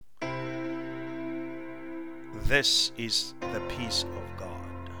This is the peace of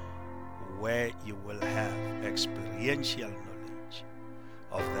God, where you will have experiential knowledge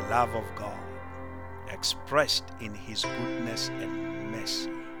of the love of God expressed in His goodness and mercy,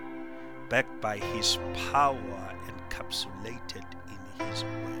 backed by His power encapsulated in His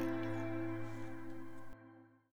word.